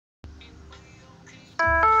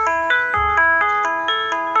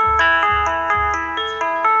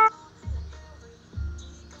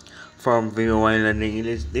From VOA Learning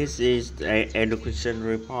English, this is the education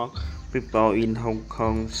report. People in Hong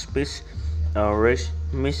Kong speak a rich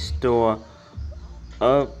mixture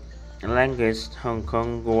of language. Hong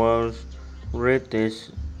Kong was British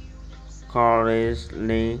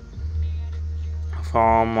colony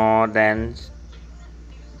for more than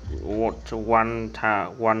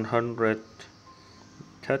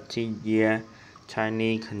 130 years.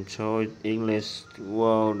 Chinese controlled English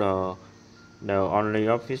was the only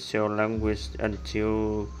official language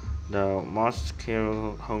until the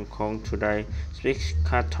Moscow Hong Kong today speaks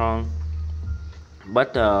Canton,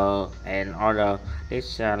 but and other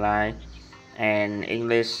dialects and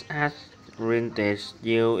English as written is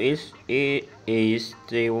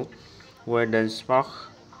still widely spoken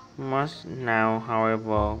much now.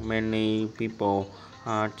 However, many people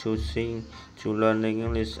are choosing to learn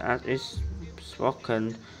English as it's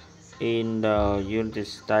spoken in the United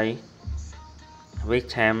States.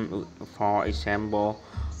 Victim, for example,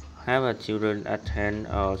 have children attend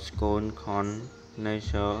a school called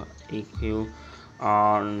Nature EQ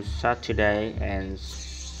on Saturday and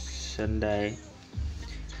Sunday.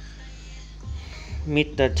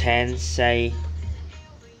 Mr. Chen said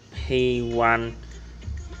he wants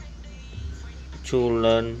to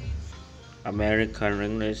learn American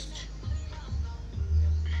English.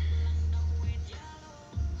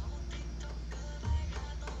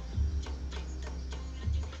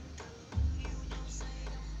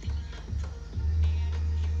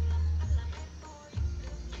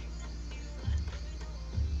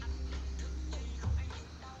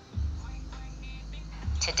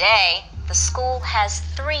 Today, the school has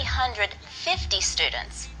 350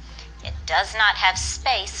 students. It does not have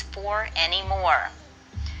space for any more.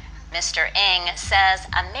 Mr. Ng says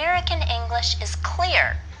American English is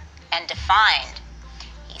clear and defined.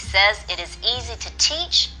 He says it is easy to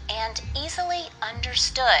teach and easily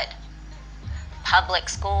understood. Public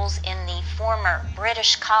schools in the former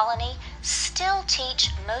British colony still teach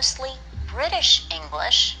mostly British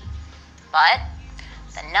English, but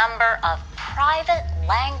the number of private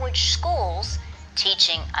language schools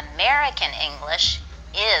teaching American English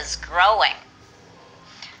is growing.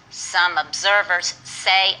 Some observers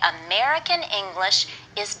say American English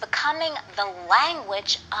is becoming the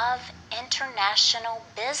language of international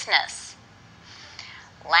business.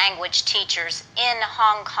 Language teachers in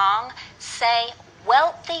Hong Kong say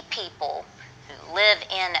wealthy people who live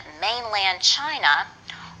in mainland China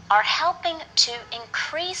are helping to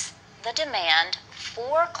increase the demand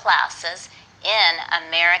for classes in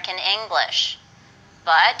American English.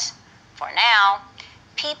 But for now,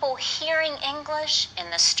 people hearing English in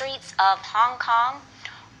the streets of Hong Kong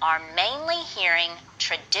are mainly hearing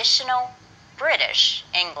traditional British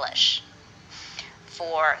English.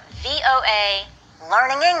 For VOA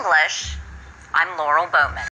Learning English, I'm Laurel Bowman.